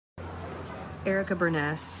Erica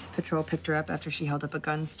Burness. Patrol picked her up after she held up a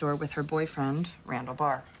gun store with her boyfriend, Randall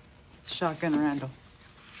Barr. Shotgun Randall.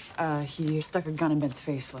 He stuck a gun in Ben's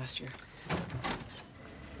face last year.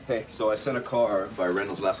 Hey, so I sent a car by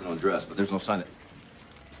Randall's last known address, but there's no sign of...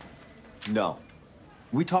 No.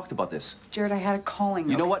 We talked about this. Jared, I had a calling.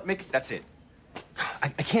 You know what, Mick? That's it. I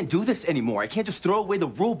can't do this anymore. I can't just throw away the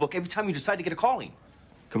rule book every time you decide to get a calling.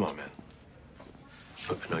 Come on, man.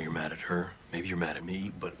 Look, I know you're mad at her. Maybe you're mad at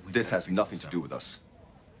me, but... This has nothing to do with us.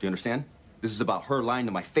 Do you understand? This is about her lying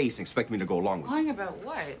to my face and expecting me to go along with it. Lying about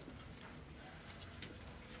what?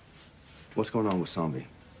 What's going on with Zombie?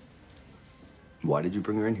 Why did you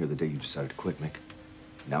bring her in here the day you decided to quit, Mick?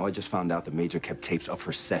 Now I just found out the Major kept tapes of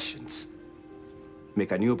her sessions.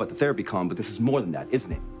 Mick, I knew about the therapy con, but this is more than that,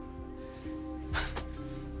 isn't it?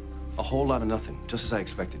 A whole lot of nothing, just as I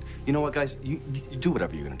expected. You know what, guys? You do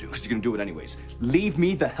whatever you're gonna do, because you're gonna do it anyways. Leave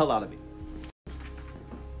me the hell out of it.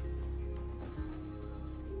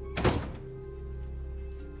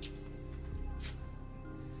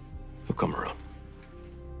 He'll come around.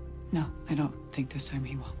 No, I don't think this time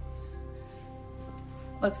he will.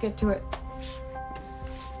 Let's get to it.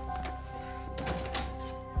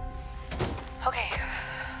 Okay.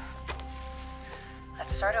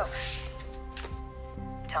 Let's start over.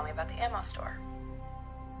 Tell me about the ammo store.